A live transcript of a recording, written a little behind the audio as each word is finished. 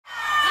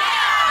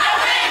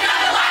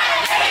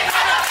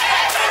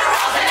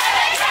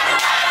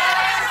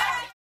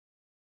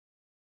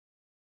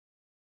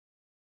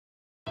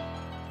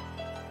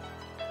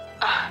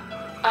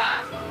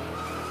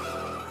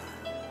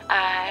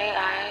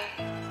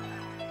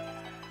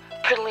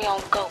Definitely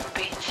on go,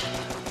 bitch.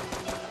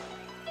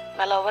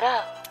 Mello, what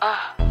up?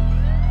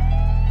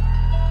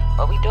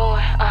 What we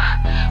doing?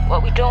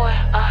 What we doing?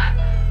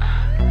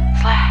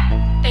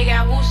 Slide. They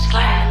got woo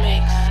slide in the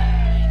mix.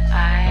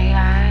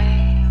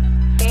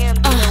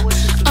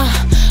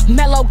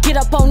 Mello, get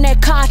up on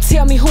that car,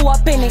 tell me who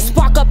up in it.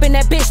 Spark up in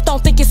that bitch,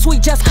 don't think it's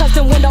sweet just cause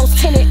the windows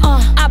tinted.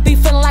 I be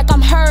feeling like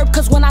I'm Herb,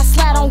 cause when I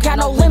slide, don't got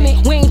no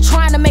limit. We ain't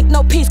trying to make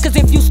no peace, cause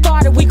if you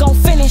started, we gon'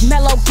 finish.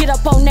 Mello, get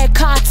up on that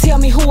car, tell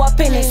me who up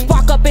in it.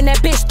 Spark up in that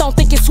bitch, don't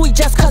think it's sweet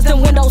just cause the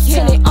windows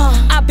tinted.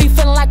 I be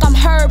feeling like I'm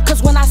Herb,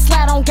 cause when I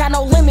slide, don't got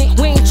no limit.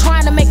 We ain't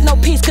trying to make no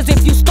peace, cause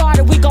if you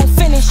started, we gon'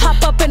 finish.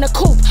 Hop up in the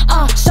coupe,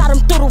 shot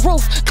him through the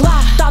roof.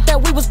 Glide, thought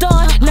that we was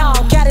done, no,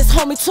 got his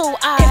homie too.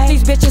 If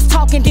these bitches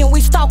talking, then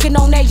we stalking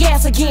on that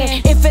yes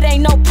again. If it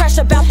ain't no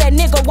pressure about that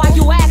nigga, why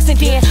you asking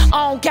then?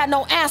 I don't got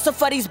no answer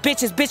for these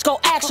bitches, bitch, go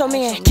ask your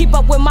man. Keep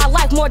up with my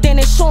life more than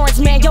insurance,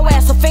 man, your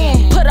ass a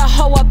fan. Put a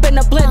hoe up in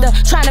the blender,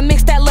 tryna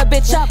mix that little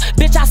bitch up.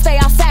 Bitch, I stay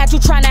outside, you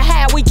tryna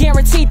have, we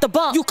guaranteed the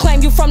bump. You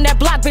claim you from that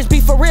block, bitch,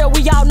 be for real,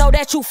 we all know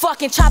that you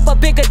fucking. Chopper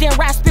bigger than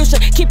Rasputia,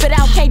 keep it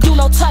out, can't do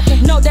no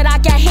tucking. Know that I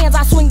got hands,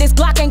 I swing this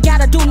Glock, ain't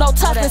gotta do no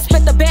tucking.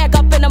 Split the bag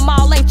up in the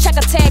mall, ain't check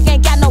a tag,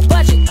 ain't got no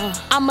budget.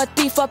 I'm a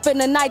thief up in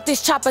the night,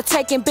 this chopper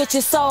taking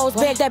bitches' souls.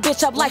 Bag that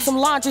bitch up like some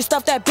laundry,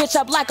 stuff that bitch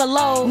up like a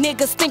load.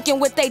 Niggas thinking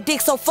with they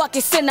dick, so fuck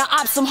it, send the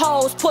op some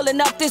hoes.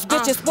 Pulling up this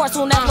bitch in sports,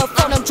 will never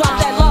for them drop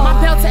that low.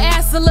 My belt to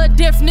ass a little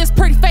different, this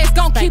pretty face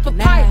gon' keep a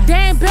pipe. They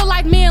ain't built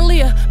like me and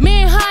Liyah,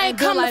 me and her ain't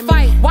come to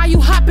fight. Why you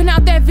hopping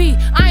out that V?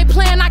 I ain't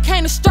playing, I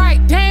came to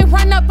strike. They ain't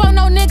run up on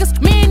no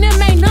niggas, me and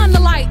them ain't none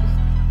alike.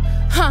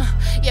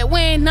 Yeah, we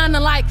ain't none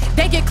alike.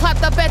 They get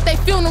clapped up at they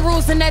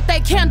funerals and at they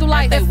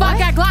candlelight. If I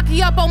got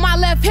Glocky up on my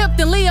left hip,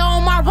 then Liyah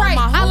on my right.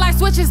 I like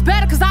switches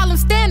better cause all them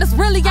standards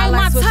really ain't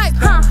my type,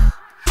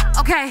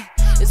 Okay,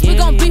 we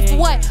gon' beef for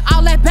what?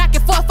 All that back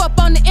and forth up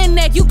on the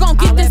internet, you gon'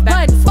 get this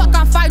button. Fuck,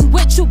 I'm fighting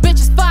with you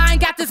bitches for I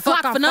ain't got this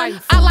Glock for nothing.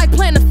 I like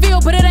playing the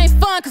field, but it ain't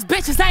fun cause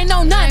bitches ain't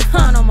know nothing.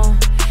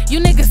 You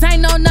niggas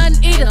ain't know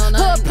nothing either.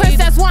 Hood prince,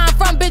 that's where I'm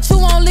from, bitch, you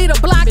won't lead a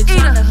block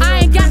either.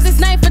 I ain't got this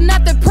name for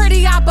nothing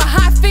pretty, I but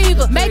high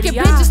fever. Making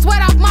bitches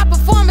sweat off my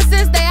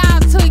performances, they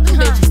all tweaking.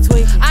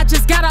 I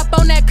just got up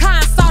on that car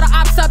and saw the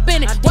ops up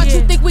in it. What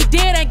you think we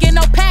did? Ain't get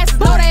no passes,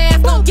 know they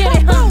ass gon' get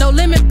it. No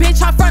limit,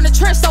 bitch, I'm from the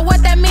trench, so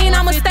what that mean?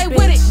 I'ma stay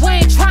with it. We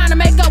ain't trying to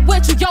make up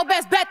with you, your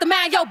best bet to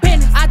mind your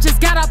business. I just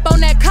got up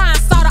on that car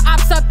and saw the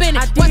ops up in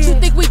it. What you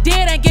think we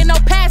did? Ain't get no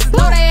passes,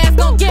 know they ass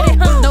gon' get it.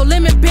 No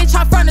limit, bitch,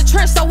 I'm from the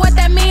trench, so what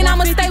that mean?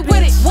 I'ma stay with it.